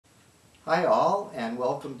Hi all, and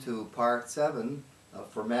welcome to part 7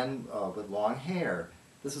 for men with long hair.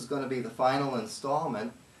 This is going to be the final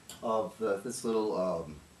installment of this little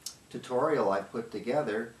tutorial I put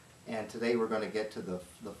together, and today we're going to get to the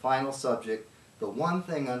final subject, the one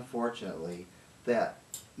thing unfortunately that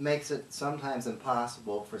makes it sometimes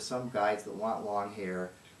impossible for some guys that want long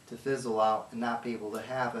hair to fizzle out and not be able to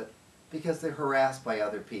have it because they're harassed by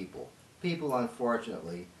other people. People,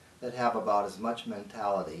 unfortunately, that have about as much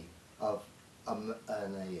mentality of an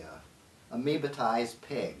amoebatized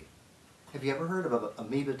pig. Have you ever heard of an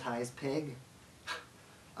amoebatized pig?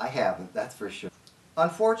 I haven't, that's for sure.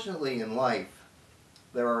 Unfortunately in life,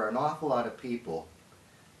 there are an awful lot of people.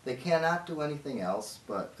 They cannot do anything else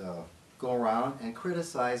but go around and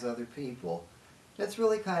criticize other people. It's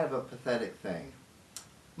really kind of a pathetic thing.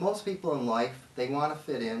 Most people in life, they want to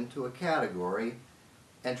fit into a category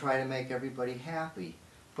and try to make everybody happy.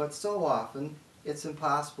 But so often, it's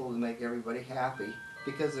impossible to make everybody happy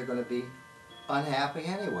because they're going to be unhappy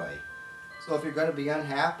anyway. So if you're going to be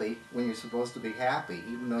unhappy when you're supposed to be happy,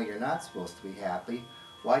 even though you're not supposed to be happy,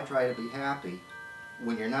 why try to be happy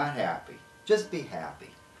when you're not happy? Just be happy.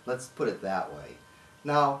 Let's put it that way.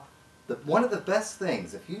 Now, one of the best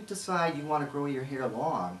things, if you decide you want to grow your hair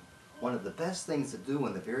long, one of the best things to do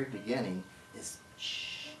in the very beginning is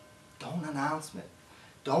shh, don't announce it.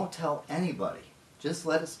 Don't tell anybody. Just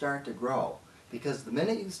let it start to grow. Because the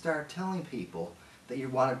minute you start telling people that you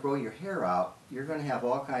want to grow your hair out, you're going to have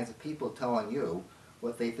all kinds of people telling you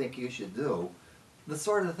what they think you should do. The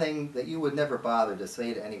sort of thing that you would never bother to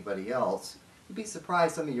say to anybody else. You'd be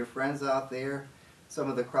surprised, some of your friends out there, some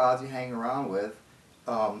of the crowds you hang around with,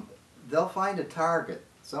 they'll find a target,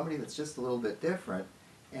 somebody that's just a little bit different,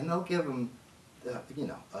 and they'll give them,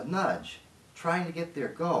 a nudge, trying to get their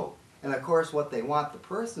goat. And of course what they want the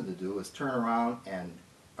person to do is turn around and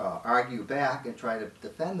argue back and try to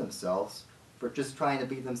defend themselves for just trying to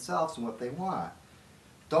be themselves and what they want.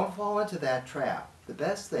 Don't fall into that trap. The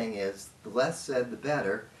best thing is, the less said the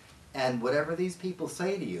better, and whatever these people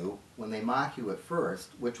say to you when they mock you at first,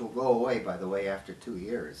 which will go away by the way after 2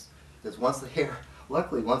 years, because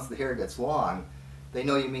luckily once the hair gets long, they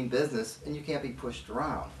know you mean business and you can't be pushed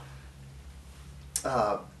around.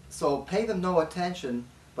 So pay them no attention,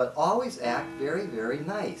 but always act very, very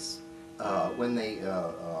nice when they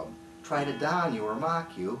try to down you or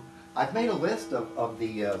mock you. I've made a list of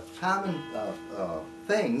the common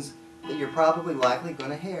things that you're probably likely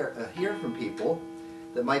going to hear from people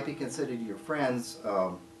that might be considered your friends.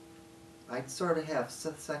 I sort of have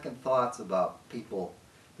second thoughts about people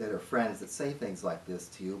that are friends that say things like this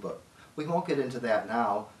to you, but we won't get into that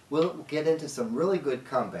now. We'll get into some really good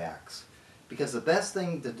comebacks, because the best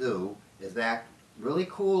thing to do is act really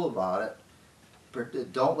cool about it.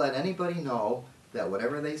 Don't let anybody know that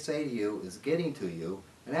whatever they say to you is getting to you,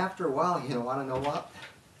 and after a while, you want to know what?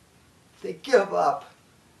 They give up,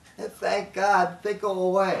 and thank God they go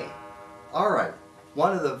away. All right,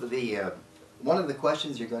 one of the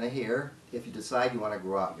questions you're going to hear if you decide you want to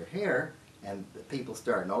grow out your hair, and people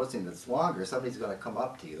start noticing that it's longer, somebody's going to come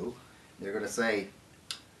up to you. They're going to say,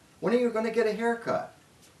 "When are you going to get a haircut?"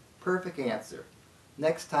 Perfect answer.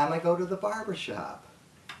 "Next time I go to the barber shop."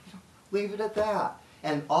 Leave it at that.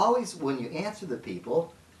 And always, when you answer the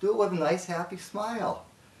people, do it with a nice, happy smile.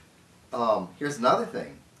 Here's another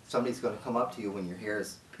thing. Somebody's going to come up to you when your hair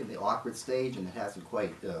is in the awkward stage and it hasn't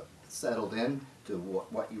quite settled in to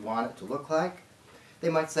what you want it to look like. They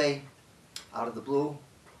might say, out of the blue,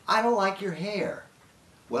 "I don't like your hair."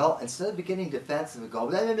 Well, instead of getting defensive and go,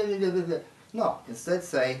 blah, blah, blah, blah, blah, blah, no, instead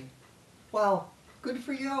say, "Well, good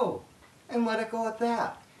for you," and let it go at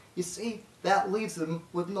that. You see, that leaves them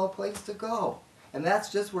with no place to go. And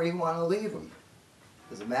that's just where you want to leave them.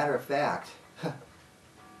 As a matter of fact,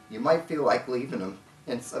 you might feel like leaving them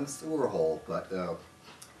in some sewer hole, but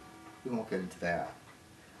we won't get into that.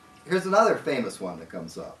 Here's another famous one that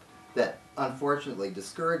comes up that unfortunately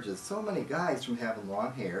discourages so many guys from having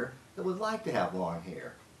long hair that would like to have long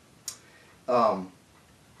hair.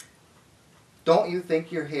 "Don't you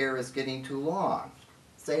think your hair is getting too long?"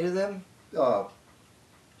 Say to them,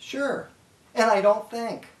 "Sure, and I don't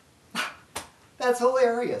think." That's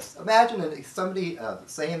hilarious. Imagine somebody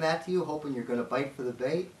saying that to you, hoping you're going to bite for the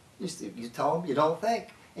bait. You tell them you don't think,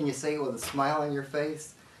 and you say it with a smile on your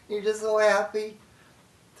face. You're just so happy.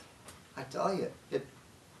 I tell you, it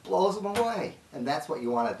blows them away. And that's what you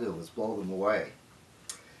want to do, is blow them away.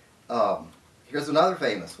 Here's another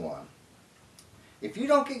famous one. "If you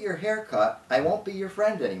don't get your hair cut, I won't be your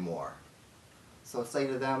friend anymore." So say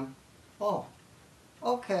to them, "Oh,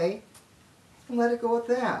 okay," and let it go at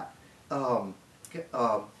that.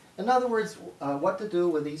 In other words, what to do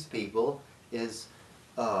with these people is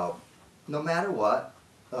no matter what,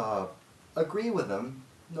 agree with them,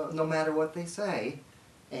 no matter what they say,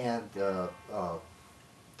 and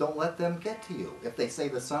don't let them get to you. If they say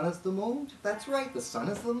the sun is the moon, that's right, the sun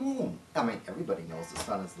is the moon. I mean, everybody knows the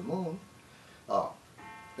sun is the moon. Oh,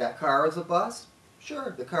 that car is a bus?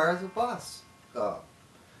 Sure, the car is a bus.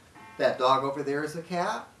 That dog over there is a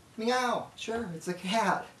cat? Meow, sure, it's a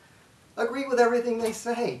cat. Agree with everything they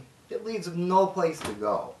say. It leads them no place to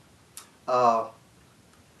go.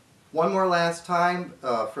 One more last time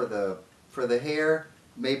for the hair,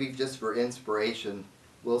 maybe just for inspiration.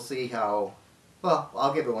 We'll see how, well,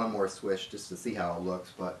 I'll give it one more swish just to see how it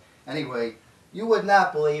looks. But anyway, you would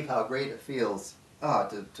not believe how great it feels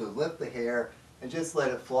to lift the hair and just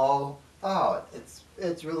let it flow. Oh,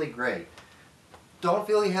 it's really great. Don't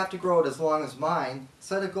feel you have to grow it as long as mine.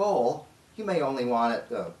 Set a goal. You may only want it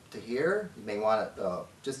to here. You may want it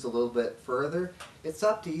just a little bit further. It's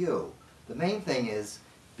up to you. The main thing is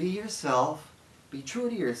be yourself, be true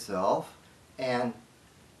to yourself, and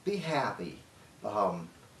be happy.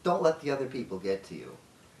 Don't let the other people get to you.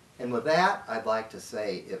 And with that, I'd like to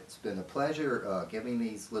say it's been a pleasure giving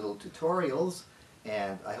these little tutorials,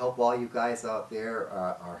 and I hope all you guys out there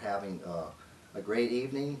are having a great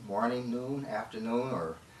evening, morning, noon, afternoon,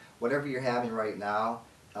 or whatever you're having right now.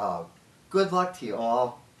 Good luck to you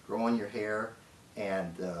all growing your hair,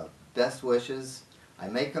 and best wishes. I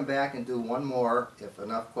may come back and do one more if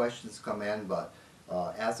enough questions come in, but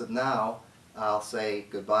as of now, I'll say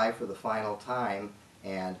goodbye for the final time,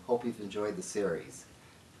 and hope you've enjoyed the series.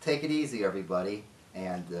 Take it easy, everybody,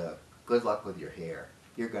 and good luck with your hair.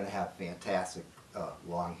 You're going to have fantastic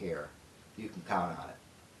long hair. You can count on it.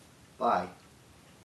 Bye.